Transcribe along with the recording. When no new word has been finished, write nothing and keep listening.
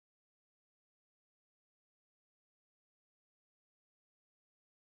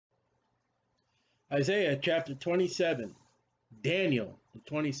Isaiah chapter 27. Daniel,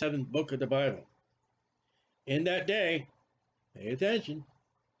 the 27th book of the Bible. In that day, pay attention,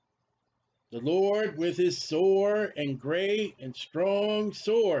 the Lord with his sore and great and strong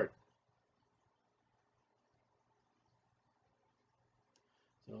sword.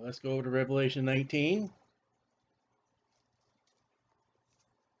 So let's go to Revelation 19.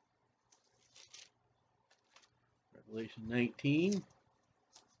 Revelation 19.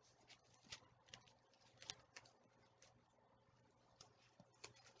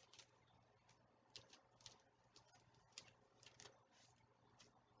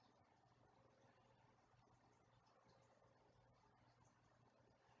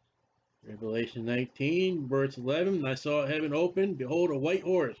 Revelation 19, verse 11. And I saw heaven open, behold, a white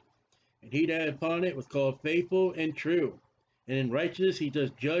horse, and he that upon it was called Faithful and True. And in righteousness he does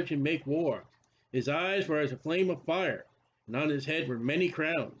judge and make war. His eyes were as a flame of fire, and on his head were many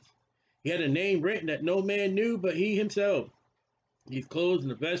crowns. He had a name written that no man knew but he himself. He is clothed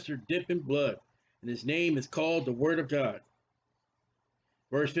in a vesture dipped in blood, and his name is called the Word of God.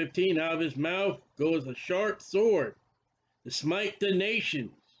 Verse 15, out of his mouth goes a sharp sword to smite the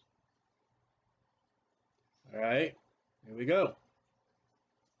nations. All right, here we go.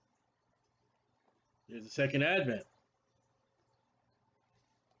 Here's the second advent.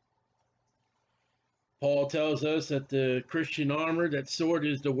 Paul tells us that the Christian armor, that sword,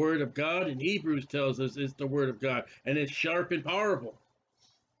 is the word of God, and Hebrews tells us it's the word of God, and it's sharp and powerful.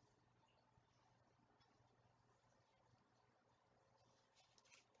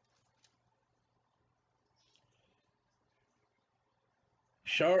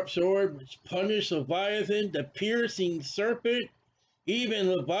 Sharp sword which punished Leviathan, the piercing serpent, even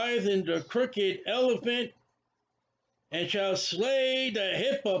Leviathan, the crooked elephant, and shall slay the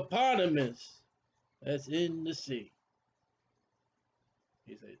hippopotamus that's in the sea.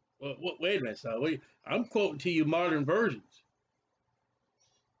 He said, well, wait a minute, son. I'm quoting to you modern versions.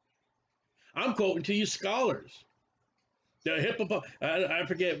 I'm quoting to you scholars. The hippopotamus, I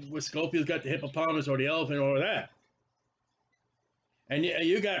forget what Scopio's got, the hippopotamus or the elephant or that. And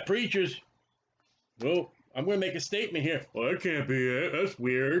you got preachers, well, I'm going to make a statement here. Well, that can't be it. That's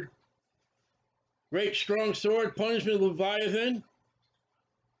weird. Great strong sword, punishment of Leviathan.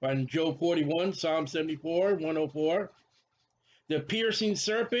 Find Job 41, Psalm 74, 104. The piercing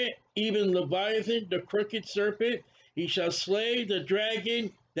serpent, even Leviathan, the crooked serpent, he shall slay the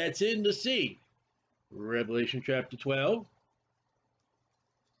dragon that's in the sea. Revelation chapter 12.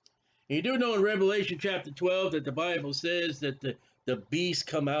 You do know in Revelation chapter 12 that the Bible says that the beasts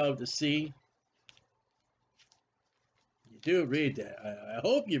come out of the sea. You do read that. I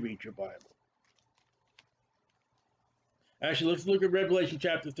hope you read your Bible. Actually, let's look at Revelation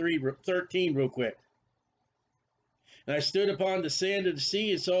chapter 13 real quick. And I stood upon the sand of the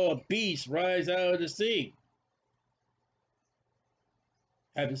sea and saw a beast rise out of the sea,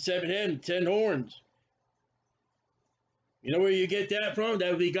 having 7 heads and 10 horns. You know where you get that from? That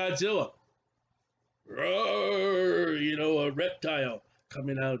would be Godzilla. Roar, you know, a reptile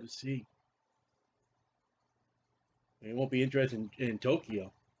coming out of the sea. It won't be interested in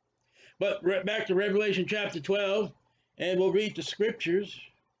Tokyo. But back to Revelation chapter 12, and we'll read the scriptures.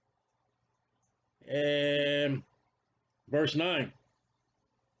 And verse 9.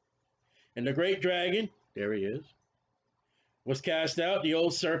 And the great dragon, there he is, was cast out, the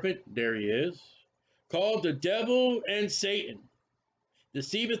old serpent, there he is, called the devil and Satan,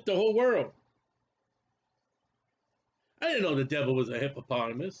 deceiveth the whole world. I didn't know the devil was a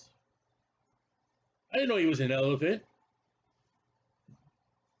hippopotamus. I didn't know he was an elephant.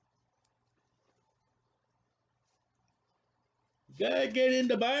 You gotta get in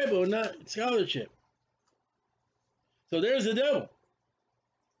the Bible, not scholarship. So there's the devil.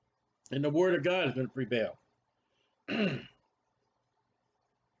 And the word of God is going to prevail. In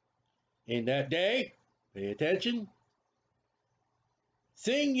that day, pay attention,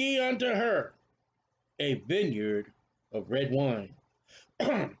 sing ye unto her a vineyard of red wine.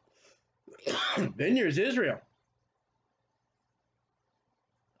 Vineyard is Israel.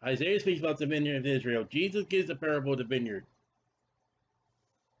 Isaiah speaks about the vineyard of Israel. Jesus gives the parable of the vineyard.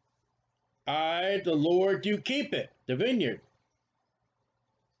 I, the Lord, do keep it, the vineyard.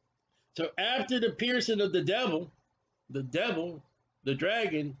 So after the piercing of the devil, the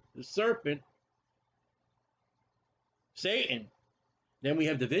dragon, the serpent, Satan, then we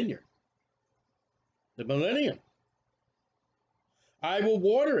have the vineyard, the millennium. I will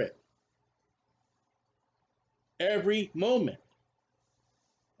water it every moment.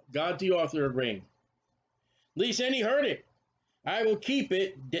 God, the author of rain. Least any hurt it. I will keep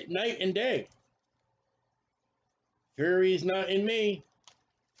it night and day. Fury is not in me.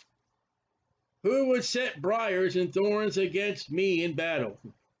 Who would set briars and thorns against me in battle?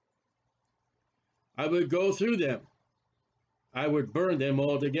 I would go through them. I would burn them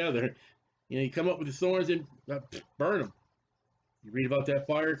all together. You come up with the thorns and burn them. You read about that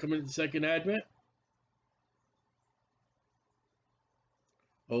fire coming in the second advent.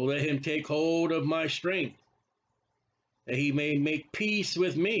 Oh, let him take hold of my strength, that he may make peace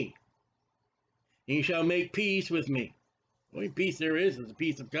with me. He shall make peace with me. The only peace there is the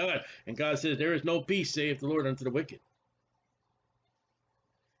peace of God. And God says, there is no peace, saith the Lord, unto the wicked.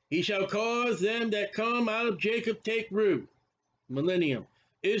 He shall cause them that come out of Jacob take root. Millennium.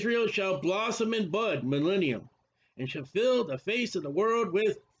 Israel shall blossom and bud. Millennium. And shall fill the face of the world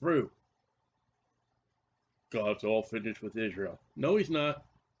with fruit. God's all finished with Israel. No, he's not.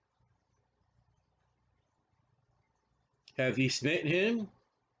 Have he smitten him?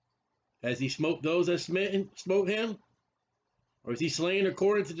 Has he smote those that smote him? Or is he slain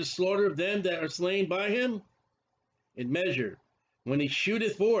according to the slaughter of them that are slain by him? In measure, when he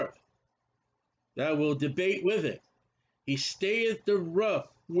shooteth forth, thou wilt debate with it. He stayeth the rough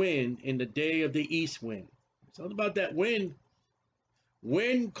wind in the day of the east wind. It's all about that wind.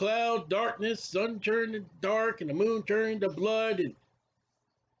 Wind, cloud, darkness, sun turning dark, and the moon turning to blood, and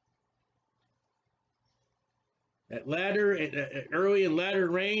that latter, early and latter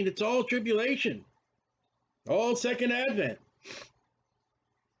rain. It's all tribulation. All second advent.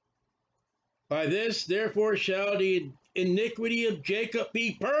 By this, therefore, shall the iniquity of Jacob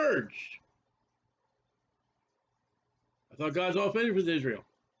be purged. I thought God's all finished with Israel.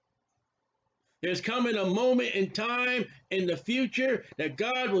 There's coming a moment in time in the future that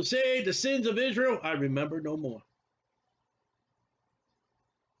God will say, the sins of Israel, I remember no more.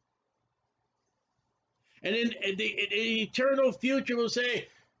 And in the eternal future will say,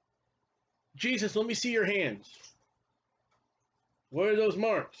 Jesus, let me see your hands. What are those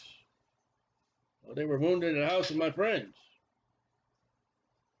marks? Well, they were wounded in the house of my friends.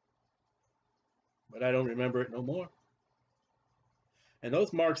 But I don't remember it no more. And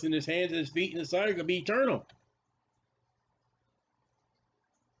those marks in his hands and his feet and his side are going to be eternal.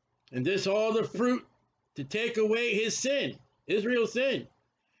 And this all the fruit to take away his sin, Israel's sin.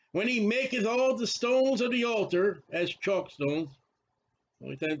 When he maketh all the stones of the altar as chalk stones,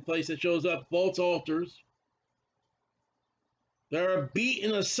 only place that shows up false altars, they are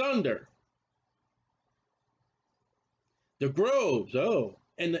beaten asunder. The groves,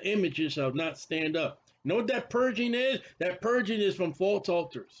 and the images shall not stand up. You know what that purging is? That purging is from false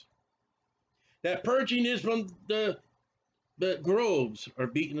altars. That purging is from the groves are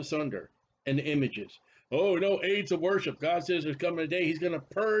beaten asunder and the images. Oh, no aids of worship. God says there's coming a day he's going to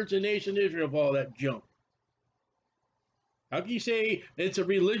purge the nation of Israel of all that junk. How can you say it's a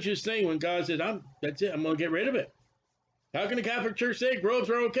religious thing when God says, that's it, I'm going to get rid of it? How can the Catholic Church say groves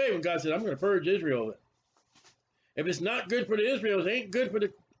are okay when God says, I'm going to purge Israel of it? If it's not good for the Israelites, it ain't good for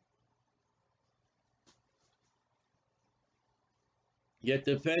the... Yet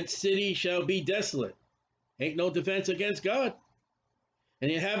the fenced city shall be desolate. Ain't no defense against God. And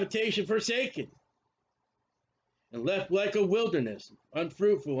the habitation forsaken. And left like a wilderness,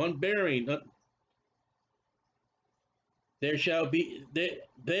 unfruitful, unbearing. There shall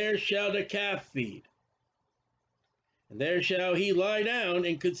the calf feed. And there shall he lie down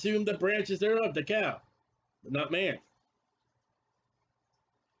and consume the branches thereof, the cow, but not man.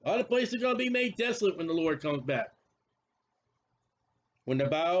 All the places are going to be made desolate when the Lord comes back. When the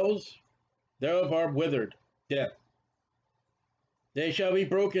boughs thereof are withered, death. They shall be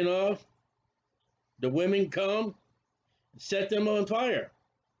broken off. The women come and set them on fire.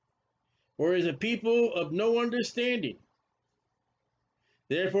 For is a people of no understanding.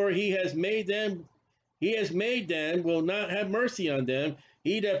 Therefore he has made them, will not have mercy on them.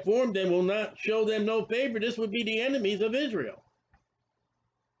 He that formed them will not show them no favor. This would be the enemies of Israel.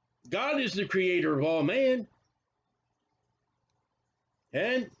 God is the creator of all man.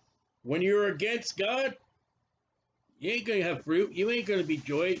 And when you're against God, you ain't going to have fruit. You ain't going to be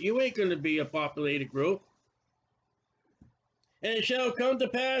joy. You ain't going to be a populated group. And it shall come to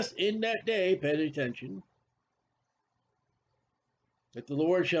pass in that day, pay attention, that the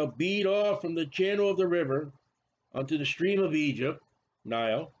Lord shall beat off from the channel of the river unto the stream of Egypt,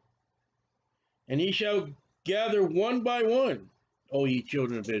 Nile, and he shall gather one by one, O ye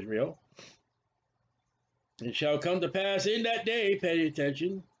children of Israel. And it shall come to pass in that day, pay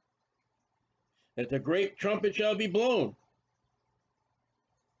attention, that the great trumpet shall be blown.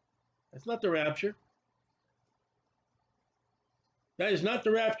 That's not the rapture. That is not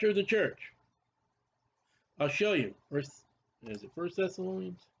the rapture of the church. I'll show you. Is it 1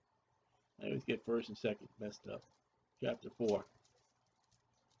 Thessalonians? I always get 1st and 2nd messed up. Chapter 4.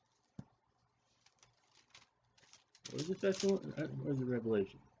 Where's the Thessalonians? Where's the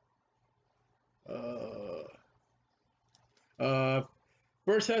Revelation? 1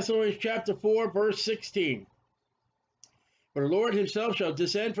 Thessalonians chapter 4, verse 16. For the Lord himself shall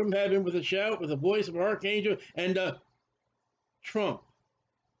descend from heaven with a shout, with the voice of an archangel, and a trump.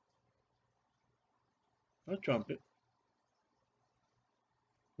 A trumpet.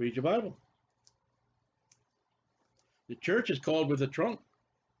 Read your Bible. The church is called with a trump.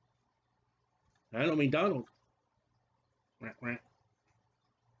 I don't mean Donald.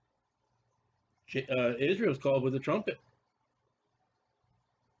 Israel's called with a trumpet.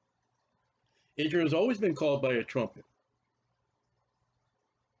 Israel's always been called by a trumpet.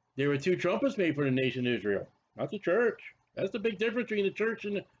 There were 2 trumpets made for the nation Israel, not the church. That's the big difference between the church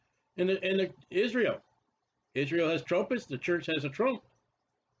and the Israel. Israel has trumpets, the church has a trump.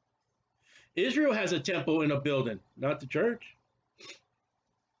 Israel has a temple and a building, not the church.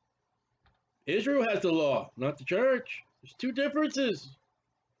 Israel has the law, not the church. There's 2 differences.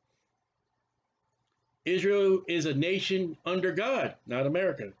 Israel is a nation under God, not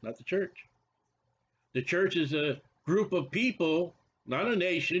America, not the church. The church is a group of people, not a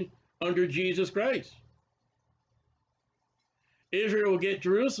nation, under Jesus Christ. Israel will get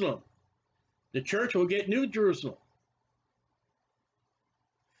Jerusalem. The church will get New Jerusalem.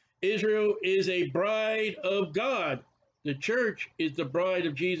 Israel is a bride of God. The church is the bride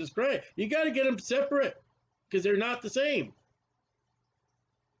of Jesus Christ. You got to get them separate because they're not the same.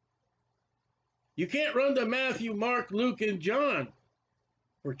 You can't run to Matthew, Mark, Luke, and John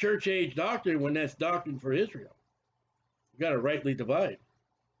for church age doctrine when that's doctrine for Israel. You got to rightly divide,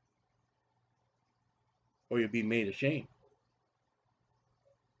 or you'll be made ashamed.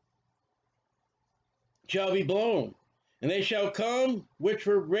 Shall be blown, and they shall come which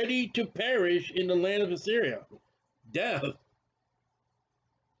were ready to perish in the land of Assyria, death, and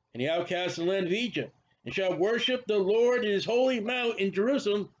the outcasts of the land of Egypt, and shall worship the Lord in his holy mount in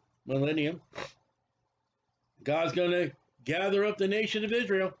Jerusalem, millennium. God's going to gather up the nation of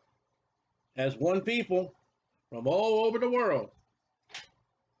Israel as one people from all over the world.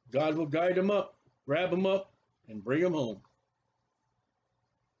 God will guide them up, grab them up, and bring them home.